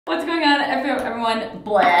What's going on, everyone?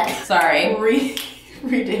 Blah. Sorry. Redo.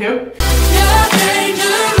 You're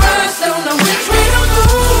dangerous, don't know which way to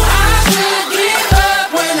move. I should give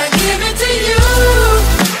up when I give it to you.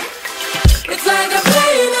 It's like I'm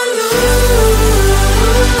playing a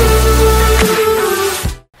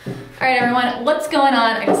lose. Alright everyone, what's going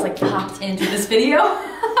on? I just popped into this video.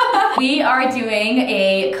 We are doing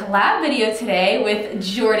a collab video today with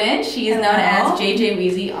Jordan. She is known as JJ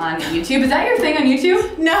Weezy on YouTube. Is that your thing on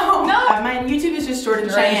YouTube? No. My YouTube is just Jordan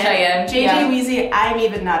Cheyenne. JJ Weezy, I'm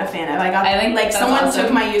even not a fan of. I think someone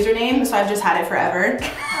took my username, so I've just had it forever.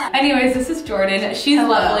 Anyways, this is Jordan. She's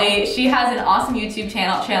lovely. She has an awesome YouTube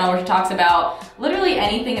channel where she talks about literally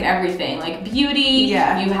anything and everything, like beauty.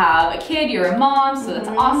 Yeah. You have a kid, you're a mom, so that's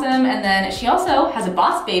awesome. And then she also has a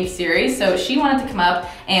Boss Babe series, so she wanted to come up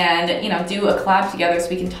and do a collab together so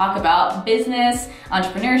we can talk about business,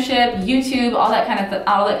 entrepreneurship, YouTube, all that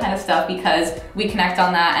kind of stuff, because we connect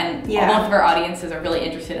on that, and both of our audiences are really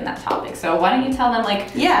interested in that topic. So why don't you tell them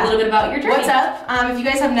a little bit about your journey? What's up? If you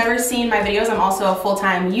guys have never seen my videos, I'm also a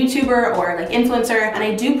full-time YouTuber or influencer, and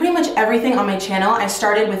I do pretty much everything on my channel. I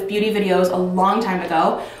started with beauty videos a long time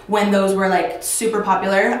ago when those were super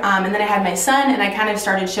popular, and then I had my son and I kind of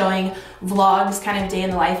started showing vlogs, kind of day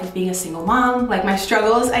in the life of being a single mom, my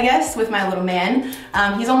struggles, I guess, with my little man.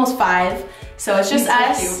 He's almost 5, so it's just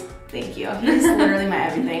us. Thank you. He's literally my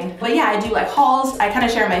everything. But yeah, I do hauls. I kind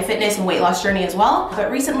of share my fitness and weight loss journey as well. But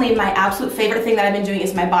recently, my absolute favorite thing that I've been doing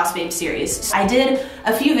is my Boss Babe series. I did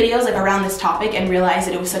a few videos around this topic and realized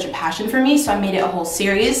that it was such a passion for me, so I made it a whole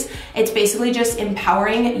series. It's basically just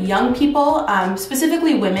empowering young people,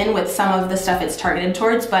 specifically women, with some of the stuff it's targeted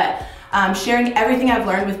towards, but sharing everything I've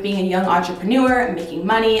learned with being a young entrepreneur, making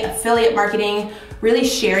money, affiliate marketing, really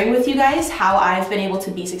sharing with you guys how I've been able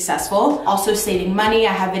to be successful. Also saving money.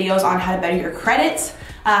 I have videos on how to better your credit,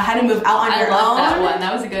 how to move out on your own. I love that one.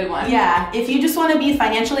 That was a good one. Yeah. If you just want to be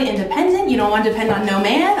financially independent, you don't want to depend on no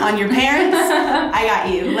man, on your parents, I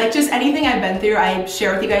got you. Just anything I've been through, I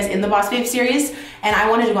share with you guys in the Boss Babe series. And I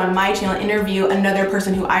wanted to go on my channel and interview another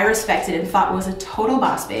person who I respected and thought was a total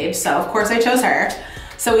boss babe. So of course I chose her.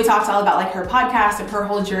 So we talked all about her podcast and her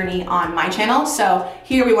whole journey on my channel. So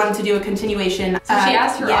here we wanted to do a continuation. So she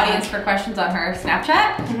asked her audience for questions on her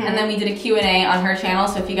Snapchat, and then we did a Q&A on her channel.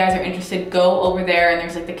 So if you guys are interested, go over there, and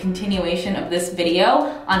there's the continuation of this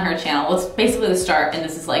video on her channel. Well, it's basically the start, and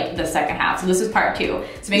this is the second half. So this is part 2.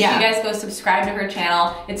 So make sure you guys go subscribe to her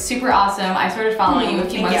channel. It's super awesome. I started following you a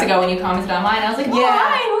few months ago when you commented on mine. I was like, oh,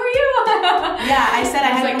 hi, who are you? Yeah, I said I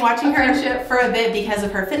had been watching her for a bit because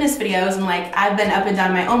of her fitness videos, and I've been up and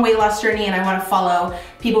down my own weight loss journey, and I want to follow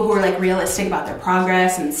people who are realistic about their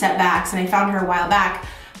progress and setbacks, and I found her a while back.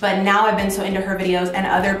 But now I've been so into her videos and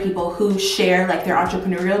other people who share their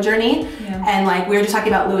entrepreneurial journey. And we were just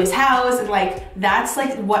talking about Lewis Howes, and that's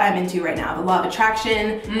what I'm into right now. The law of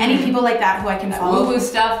attraction, any people like that who I can follow. Woo-woo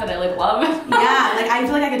stuff that I love. Yeah, I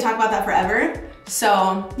feel like I could talk about that forever.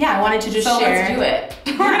 So yeah, I wanted to just share. So let's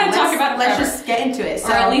do it. We're gonna talk about it forever. Let's just get into it.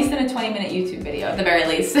 Or at least in a 20-minute YouTube video, at the very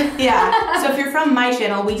least. Yeah, so if you're from my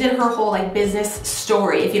channel, we did her whole business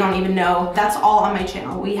story. If you don't even know, that's all on my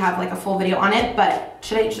channel. We have a full video on it, but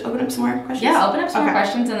should I just open up some more questions? Yeah, open up some more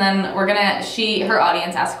questions, and then we're gonna, her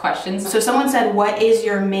audience asked questions. So someone said, what is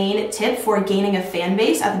your main tip for gaining a fan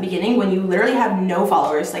base at the beginning when you literally have no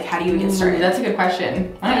followers? How do you get started? That's a good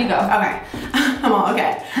question. Why don't you go? Okay.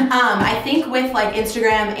 Okay. I think with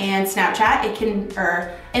Instagram and Snapchat,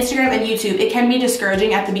 Instagram and YouTube, it can be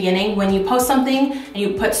discouraging at the beginning when you post something and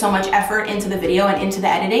you put so much effort into the video and into the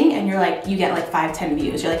editing, and you get 5-10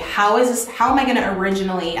 views. You're how am I gonna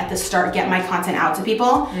originally at the start get my content out to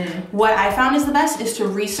people? What I found is the best is to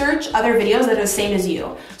research other videos that are the same as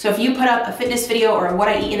you. So if you put up a fitness video or what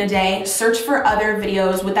I eat in a day, search for other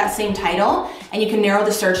videos with that same title, and you can narrow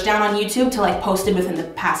the search down on YouTube to posted within the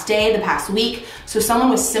past day, the past week. So someone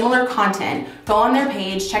with similar content, go on their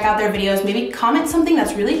page, check out their videos, maybe comment something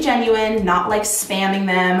that's really genuine, not spamming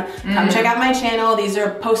them. Come check out my channel. These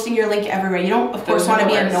are posting your link everywhere. You don't, of course, want to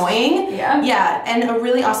be annoying. Yeah, and a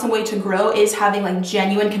really awesome way to grow is having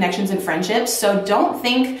genuine connections and friendships. So don't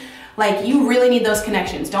think you really need those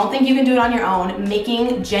connections. Don't think you can do it on your own.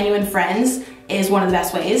 Making genuine friends is one of the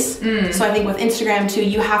best ways. So I think with Instagram too,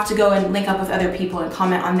 you have to go and link up with other people and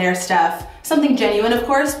comment on their stuff. Something genuine, of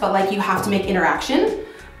course, but you have to make interaction.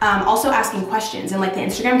 Also asking questions, and the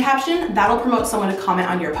Instagram caption, that'll promote someone to comment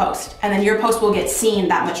on your post, and then your post will get seen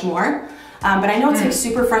that much more. But I know it's like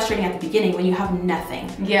super frustrating at the beginning when you have nothing.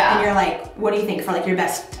 Yeah. And you're like, what do you think for like your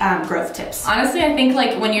best growth tips? Honestly, I think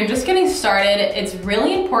like when you're just getting started, it's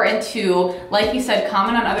really important to, like you said,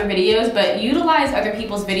 comment on other videos, but utilize other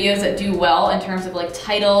people's videos that do well in terms of like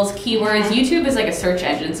titles, keywords. YouTube is like a search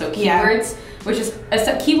engine, so keywords, which is,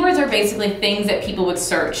 keywords are basically things that people would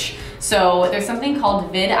search. So there's something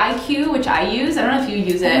called vidIQ, which I use. I don't know if you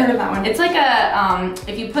use it. I've heard of that one. It's like a,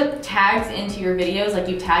 if you put tags into your videos, like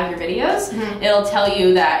you tag your videos, it'll tell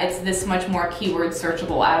you that it's this much more keyword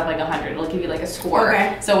searchable out of like 100. It'll give you like a score.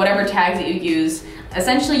 Okay. So whatever tags that you use,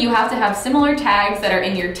 essentially you have to have similar tags that are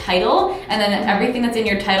in your title, and then everything that's in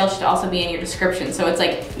your title should also be in your description. So it's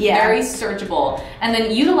like very searchable. And then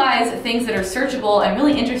utilize things that are searchable and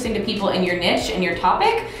really interesting to people in your niche and your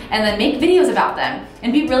topic, and then make videos about them.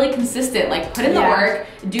 And be really consistent, like put in the work,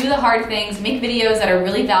 do the hard things, make videos that are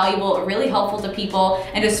really valuable or really helpful to people,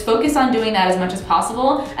 and just focus on doing that as much as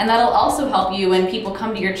possible. And that'll also help you when people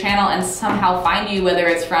come to your channel and somehow find you, whether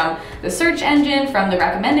it's from the search engine, from the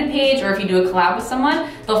recommended page, or if you do a collab with someone,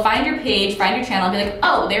 they'll find your page, find your channel, and be like,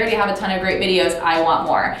 oh, they already have a ton of great videos, I want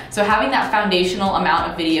more. So having that foundational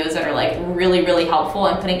amount of videos that are like really, really helpful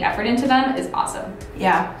and putting effort into them is awesome.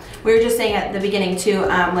 Yeah, we were just saying at the beginning too,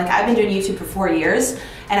 like I've been doing YouTube for 4 years,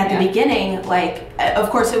 and at the beginning, like, of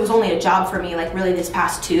course it was only a job for me, like really this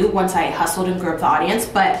past 2, once I hustled and grew up the audience,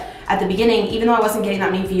 but at the beginning, even though I wasn't getting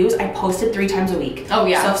that many views, I posted 3 times a week. Oh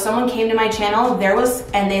yeah. So if someone came to my channel,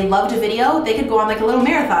 and they loved a video, they could go on like a little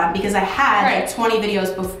marathon because I had like 20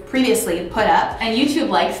 videos previously put up. And YouTube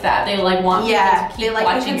likes that. They like want people to keep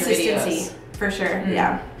watching your videos. For sure,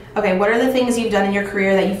 yeah. Okay, what are the things you've done in your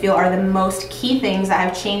career that you feel are the most key things that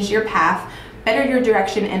have changed your path, bettered your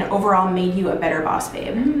direction, and overall made you a better boss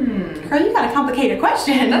babe? Girl, you got a complicated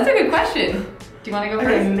question. That's a good question. Do you want to go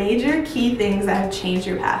first? Okay, major key things that have changed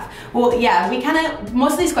your path. Well, yeah, we kind of,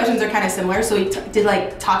 most of these questions are kind of similar, so we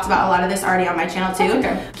talked about a lot of this already on my channel too.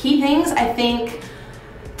 Okay. Key things, I think,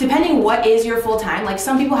 depending what is your full-time, like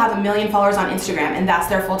some people have 1 million followers on Instagram and that's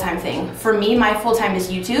their full-time thing. For me, my full-time is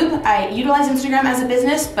YouTube. I utilize Instagram as a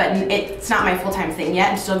business, but it's not my full-time thing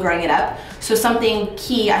yet. I'm still growing it up. So something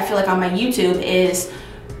key I feel like on my YouTube is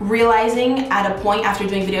realizing at a point after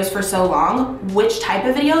doing videos for so long which type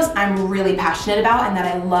of videos I'm really passionate about and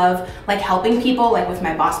that I love, like helping people, like with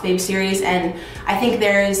my Boss Babe series. And I think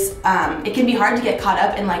there's it can be hard to get caught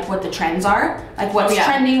up in like what the trends are, like what's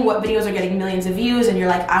trending, what videos are getting millions of views, and you're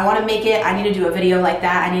like, I want to make it, I need to do a video like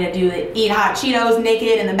that, I need to do the eat hot Cheetos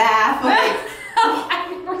naked in the bath, like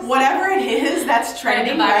whatever it is that's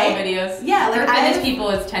trending, viral videos. Yeah, like for fitness people,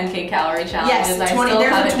 it's 10K calorie challenges. Yes, 20,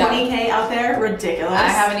 there's a 20K out there, ridiculous. I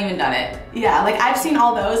haven't even done it. Yeah, like I've seen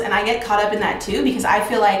all those and I get caught up in that too because I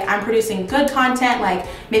feel like I'm producing good content, like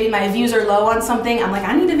maybe my views are low on something, I'm like,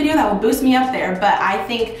 I need a video that will boost me up there. But I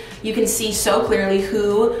think you can see so clearly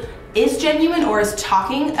who is genuine or is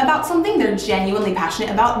talking about something they're genuinely passionate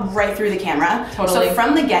about right through the camera. Totally. So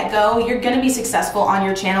from the get-go, you're gonna be successful on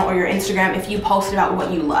your channel or your Instagram if you post about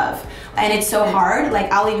what you love. And it's so hard, like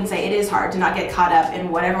I'll even say it is hard to not get caught up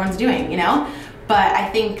in what everyone's doing, you know? But I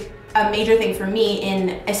think a major thing for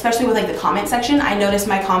me, especially with like the comment section, I notice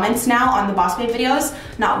my comments now on the Boss Babe videos,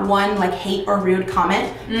 not one like hate or rude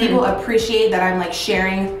comment. People appreciate that I'm like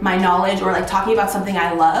sharing my knowledge or like talking about something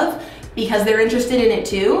I love, because they're interested in it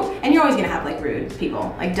too. And you're always gonna have like rude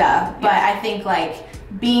people, like duh. But I think like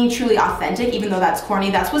being truly authentic, even though that's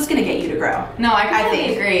corny, that's what's gonna get you to grow. No, I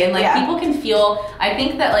completely agree. And like people can feel, I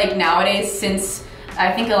think that like nowadays, since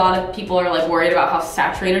I think a lot of people are like worried about how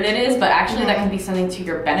saturated it is, but actually that can be something to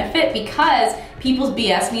your benefit because people's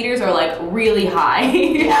BS meters are like really high.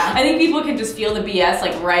 I think people can just feel the BS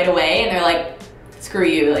like right away and they're like, screw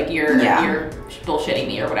you, like you're bullshitting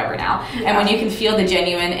me or whatever now. And when you can feel the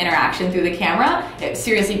genuine interaction through the camera, it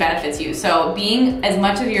seriously benefits you. So being as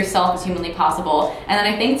much of yourself as humanly possible. And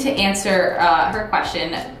then I think to answer her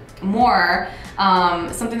question more,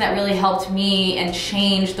 something that really helped me and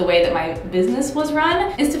changed the way that my business was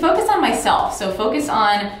run is to focus on myself. So focus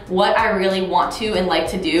on what I really want to and like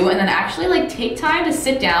to do, and then actually like take time to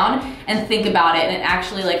sit down and think about it and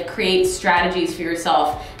actually like create strategies for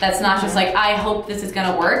yourself. That's not just like, I hope this is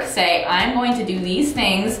gonna work. Say, I'm going to do these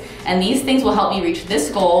things and these things will help me reach this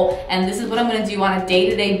goal, and this is what I'm gonna do on a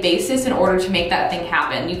day-to-day basis in order to make that thing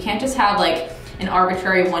happen. You can't just have like an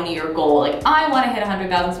arbitrary one-year goal. Like, I want to hit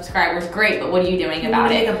 100,000 subscribers. Great, but what are you doing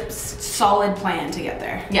about it? Make a solid plan to get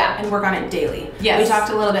there. Yeah. And work on it daily. Yes. We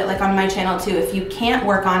talked a little bit like on my channel too. If you can't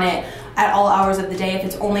work on it at all hours of the day, if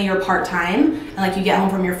it's only your part-time and like you get home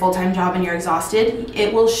from your full-time job and you're exhausted,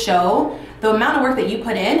 it will show the amount of work that you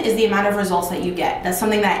put in is the amount of results that you get. That's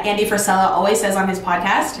something that Andy Frisella always says on his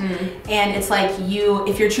podcast. And it's like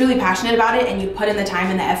if you're truly passionate about it and you put in the time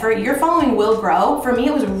and the effort, your following will grow. For me,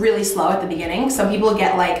 it was really slow at the beginning. Some people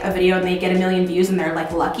get like a video and they get 1 million views and they're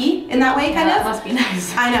like lucky in that way, kind of. That must be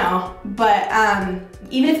nice. I know, but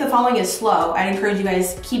even if the following is slow, I'd encourage you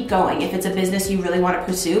guys keep going if it's a business you really want to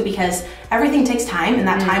pursue, because everything takes time and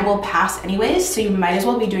that time will pass anyways, so you might as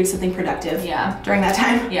well be doing something productive during that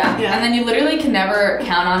time. Yeah. And then you literally can never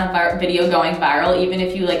count on a video going viral, even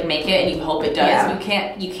if you like make it and you hope it does.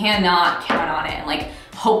 You cannot count on it and like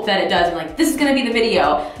hope that it does and like, this is gonna be the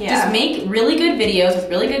video. Just make really good videos with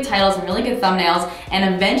really good titles and really good thumbnails,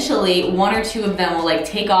 and eventually 1 or 2 of them will like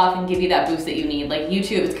take off and give you that boost that you need. Like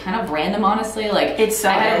YouTube, it's kind of random, honestly. Like I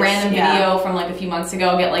had a random video from like a few months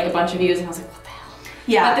ago get like a bunch of views and I was like, what the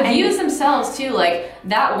hell? But the views themselves too, like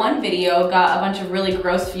that one video got a bunch of really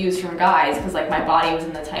gross views from guys because like my body was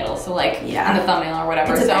in the title, so like in the thumbnail or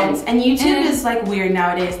whatever. It depends. And YouTube is like weird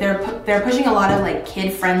nowadays. They're pushing a lot of like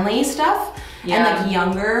kid-friendly stuff. And like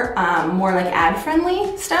younger, more like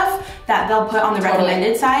ad-friendly stuff that they'll put on the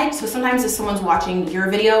recommended side. So sometimes if someone's watching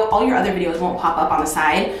your video, all your other videos won't pop up on the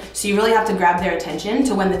side. So you really have to grab their attention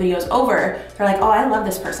to when the video's over. They're like, oh, I love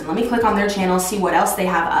this person. Let me click on their channel, see what else they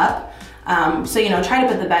have up. So, you know, try to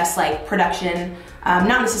put the best like production,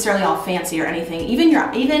 not necessarily all fancy or anything.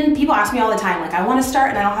 Even people ask me all the time, like, I want to start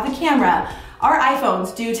and I don't have a camera. Our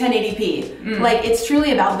iPhones do 1080p. Like, it's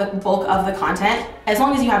truly about the bulk of the content. As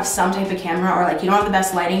long as you have some type of camera or like you don't have the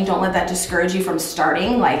best lighting, don't let that discourage you from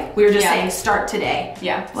starting. Like we were just saying, start today.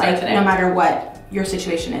 Like today. No matter what your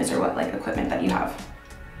situation is or what like equipment that you have.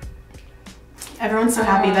 Everyone's so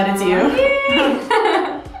happy that it's you.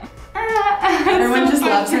 Everyone just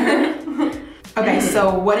loves her. Okay,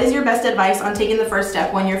 so what is your best advice on taking the first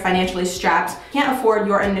step when you're financially strapped, can't afford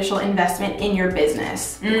your initial investment in your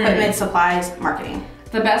business? Equipment, supplies, marketing.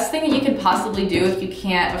 The best thing that you could possibly do if you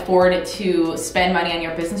can't afford to spend money on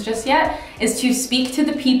your business just yet is to speak to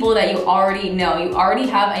the people that you already know. You already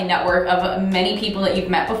have a network of many people that you've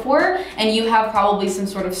met before, and you have probably some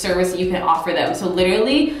sort of service that you can offer them. So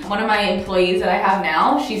literally, one of my employees that I have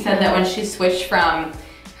now, she said that when she switched from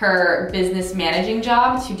her business managing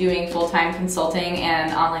job to doing full-time consulting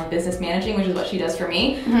and online business managing, which is what she does for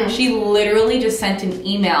me. She literally just sent an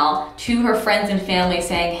email to her friends and family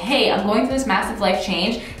saying, hey, I'm going through this massive life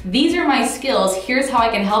change. These are my skills. Here's how I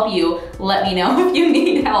can help you. Let me know if you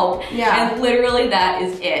need help. And literally that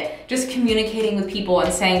is it. Just communicating with people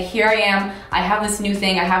and saying, here I am, I have this new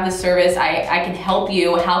thing, I have this service, I can help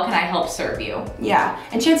you. How can I help serve you?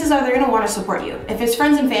 And chances are they're gonna wanna support you. If it's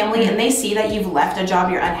friends and family and they see that you've left a job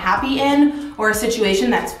you're unhappy in or a situation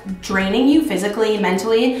that's draining you physically,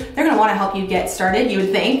 mentally, they're gonna wanna help you get started, you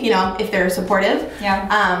would think, you know, if they're supportive.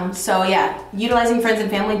 So yeah, utilizing friends and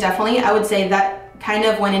family, definitely. I would say that kind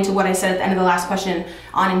of went into what I said at the end of the last question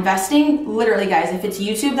on investing. Literally, guys, if it's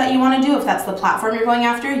YouTube that you want to do, if that's the platform you're going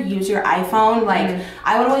after, use your iPhone. Like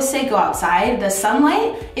I would always say, go outside. The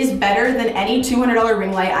sunlight is better than any $200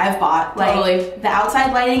 ring light I've bought. Like the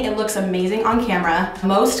outside lighting, it looks amazing on camera.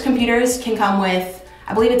 Most computers can come with,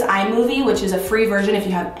 I believe it's iMovie, which is a free version if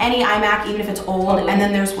you have any iMac, even if it's old. And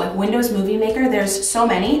then there's like Windows Movie Maker. There's so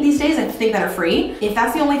many these days, I think, that are free. If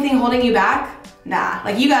that's the only thing holding you back, nah,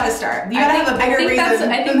 like you gotta start. You gotta have a bigger reason.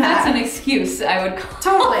 I think that's an excuse, I would call.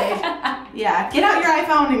 Totally. Yeah, get out your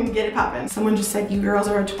iPhone and get it popping. Someone just said you girls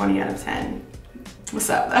are a 20 out of 10. What's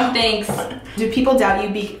up though? Thanks. Do people doubt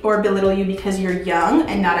you or belittle you because you're young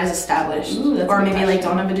and not as established? Or maybe like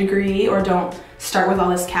don't have a degree or don't start with all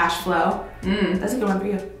this cash flow? That's a good one for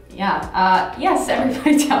you. Yes,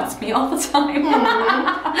 everybody doubts me all the time. No,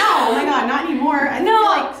 oh my god, not anymore. I feel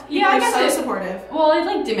like people are so supportive. Well, it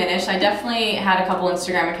like diminished. I definitely had a couple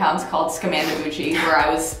Instagram accounts called Scamanda Bucci where I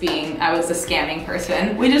was a scamming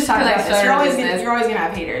person. We just talked about this. You're always gonna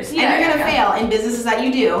have haters. And you're gonna fail in businesses that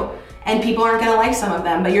you do. And people aren't gonna like some of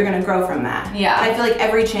them, but you're gonna grow from that. But I feel like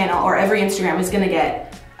every channel or every Instagram is gonna get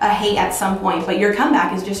a hate at some point, but your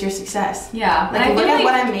comeback is just your success. Like look at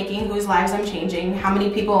what I'm making, whose lives I'm changing, how many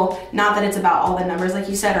people, not that it's about all the numbers like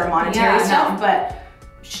you said or monetary stuff, but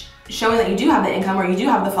showing that you do have the income or you do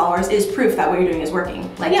have the followers is proof that what you're doing is working.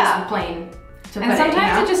 Like just plain to put it,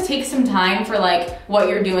 sometimes it just takes some time for like what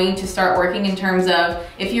you're doing to start working in terms of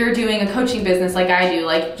if you're doing a coaching business like I do,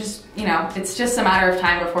 like just you know, it's just a matter of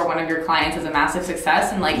time before one of your clients is a massive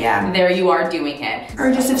success, and like there you are doing it.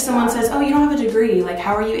 Or just if someone says, oh, you don't have a degree, like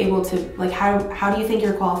how are you able to, like how do you think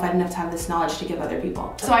you're qualified enough to have this knowledge to give other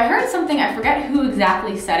people? So I heard something, I forget who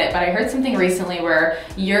exactly said it, but I heard something recently where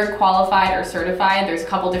you're qualified or certified. There's a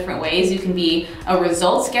couple different ways. You can be a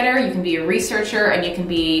results getter, you can be a researcher, and you can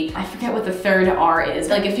be, I forget what the third R is.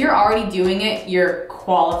 Like if you're already doing it, you're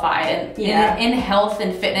qualified. And in health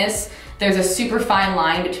and fitness, there's a super fine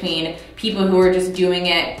line between people who are just doing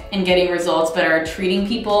it and getting results but are treating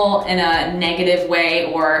people in a negative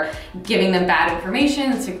way or giving them bad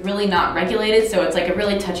information. It's like really not regulated, so it's like a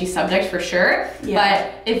really touchy subject for sure.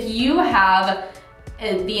 But if you have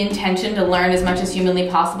the intention to learn as much as humanly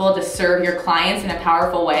possible to serve your clients in a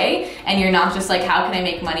powerful way, and you're not just like, how can I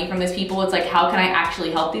make money from these people? It's like, how can I actually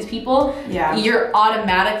help these people? You're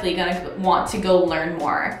automatically gonna want to go learn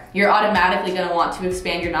more. You're automatically gonna want to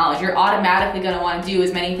expand your knowledge. You're automatically gonna want to do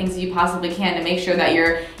as many things as you possibly can to make sure that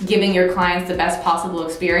you're giving your clients the best possible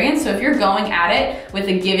experience. So if you're going at it with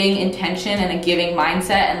a giving intention and a giving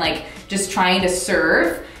mindset and like just trying to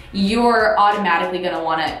serve, you're automatically gonna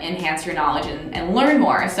wanna enhance your knowledge and learn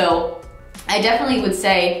more. So I definitely would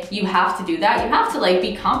say you have to do that. You have to like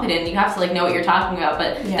be competent, you have to like know what you're talking about,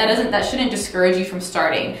 but that shouldn't discourage you from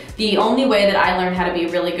starting. The only way that I learned how to be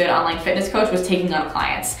a really good online fitness coach was taking on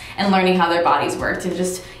clients and learning how their bodies worked, and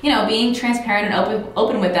just, you know, being transparent and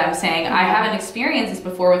open with them, saying, I haven't experienced this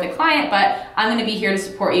before with a client, but I'm gonna be here to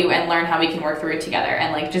support you and learn how we can work through it together,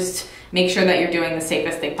 and like just make sure that you're doing the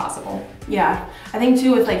safest thing possible. Yeah, I think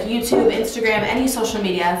too with like YouTube, Instagram, any social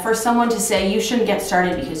media, for someone to say you shouldn't get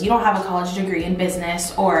started because you don't have a college degree in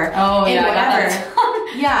business or in whatever.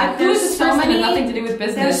 Yeah, there's so many, nothing to do with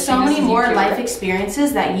business. There's so many more life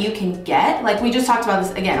experiences that you can get. Like we just talked about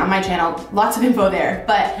this again on my channel, lots of info there,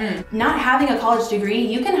 but not having a college degree,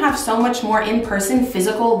 you can have so much more in-person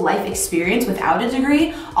physical life experience without a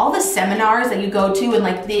degree. All the seminars that you go to and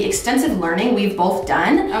like the extensive learning we've both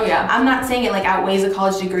done. I'm not saying it like outweighs a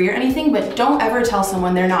college degree or anything, but don't ever tell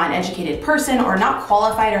someone they're not an educated person or not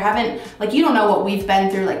qualified or haven't, like you don't know what we've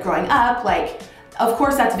been through like growing up. Like of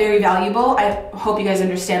course that's very valuable. I hope you guys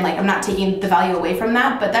understand, like I'm not taking the value away from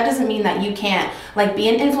that, but that doesn't mean that you can't like be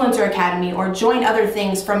an influencer academy or join other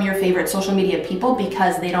things from your favorite social media people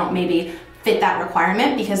because they don't maybe fit that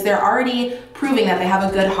requirement, because they're already proving that they have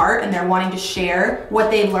a good heart and they're wanting to share what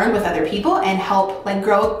they've learned with other people and help like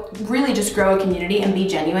grow, really just grow a community and be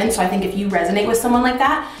genuine. So I think if you resonate with someone like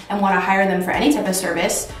that and want to hire them for any type of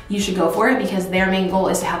service, you should go for it, because their main goal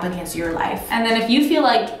is to help enhance your life. And then if you feel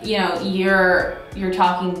like, you know, you're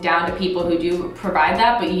talking down to people who do provide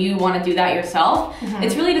that, but you want to do that yourself,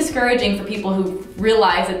 it's really discouraging for people who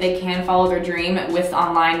realize that they can follow their dream with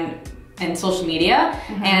online and social media,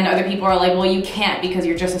 and other people are like, well, you can't because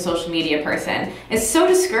you're just a social media person. It's so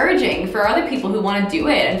discouraging for other people who want to do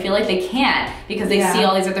it and feel like they can't because they see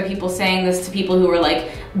all these other people saying this to people who are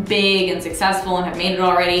like big and successful and have made it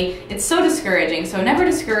already. It's so discouraging. So never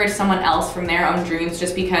discourage someone else from their own dreams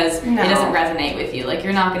just because it doesn't resonate with you. Like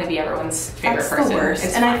you're not going to be everyone's favorite person. That's the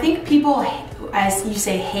worst. And I think people, as you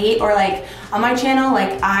say, hate, or like on my channel,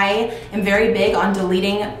 like I am very big on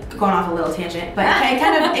deleting, going off a little tangent, but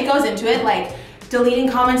it goes into it, like deleting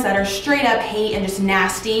comments that are straight up hate and just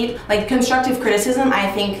nasty. Like constructive criticism,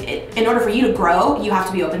 I think in order for you to grow, you have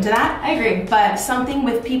to be open to that. I agree. But something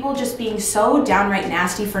with people just being so downright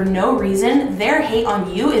nasty for no reason, their hate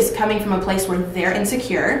on you is coming from a place where they're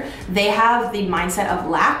insecure. They have the mindset of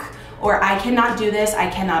lack, or I cannot do this, I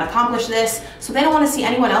cannot accomplish this. So they don't want to see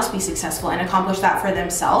anyone else be successful and accomplish that for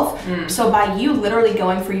themselves. So by you literally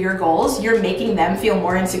going for your goals, you're making them feel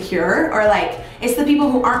more insecure, or like, it's the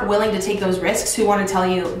people who aren't willing to take those risks who want to tell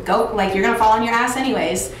you, go, like you're gonna fall on your ass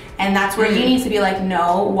anyways. And that's where you need to be like,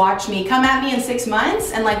 no, watch me, come at me in 6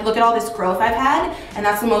 months and like, look at all this growth I've had. And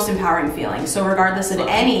that's the most empowering feeling. So regardless of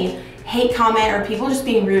any hate comment or people just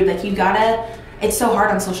being rude, like you gotta, it's so hard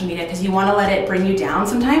on social media because you want to let it bring you down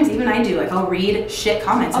sometimes. Even I do. Like I'll read shit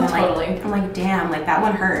comments and I'm like, damn, like that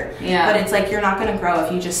one hurt. But it's like you're not going to grow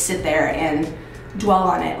if you just sit there and dwell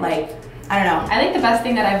on it. Like, I don't know. I think the best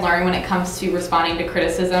thing that I've learned when it comes to responding to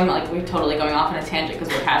criticism, like we're totally going off on a tangent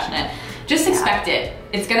because we're passionate, just expect it.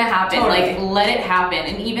 It's going to happen. Like let it happen.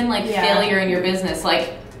 And even like failure in your business,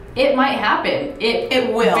 like it might happen.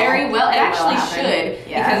 It will. Very well. It actually should.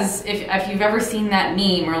 Because if you've ever seen that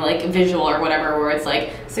meme or like visual or whatever where it's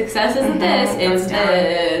like, success isn't this, it's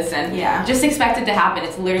this. And just expect it to happen.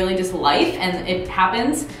 It's literally just life and it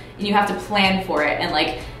happens and you have to plan for it and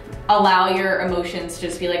like allow your emotions to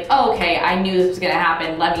just be like, oh, okay, I knew this was going to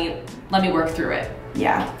happen. Let me work through it.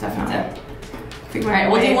 Yeah, definitely. All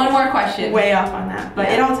right, we'll do one more question. Way off on that, but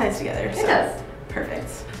it all ties together. It does.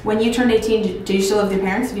 Perfect. When you turned 18, do you still live with your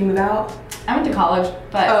parents? Did you move out? I went to college,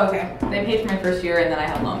 but okay. They paid for my first year and then I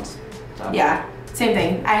had loans. So. Yeah, same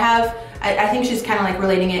thing. I think she's kind of like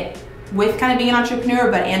relating it with kind of being an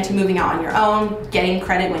entrepreneur, but and to moving out on your own, getting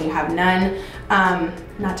credit when you have none.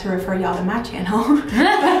 Not to refer y'all to my channel.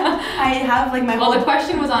 I have like my whole... Well, the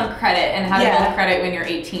question was on credit and how to build credit when you're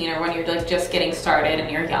 18 or when you're like just getting started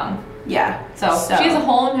and you're young. Yeah. So she has a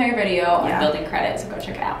whole entire video on building credit, so go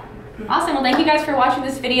check it out. Awesome. Well, thank you guys for watching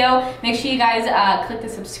this video. Make sure you guys click the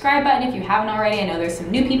subscribe button if you haven't already. I know there's some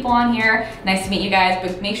new people on here. Nice to meet you guys,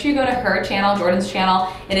 but make sure you go to her channel, Jordan's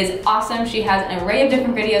channel. It is awesome. She has an array of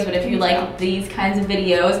different videos, but if you like these kinds of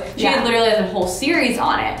videos, she literally has a whole series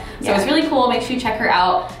on it. So it's really cool. Make sure you check her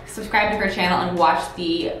out. Subscribe to her channel and watch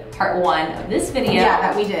the part 1 of this video. Yeah,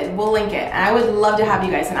 that we did. We'll link it. And I would love to have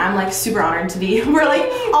you guys, and I'm like super honored to be, we're like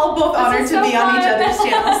all both honored to be on each other's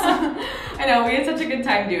channels. I know, we had such a good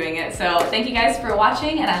time doing it. So thank you guys for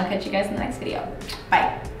watching, and I'll catch you guys in the next video.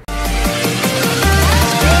 Bye.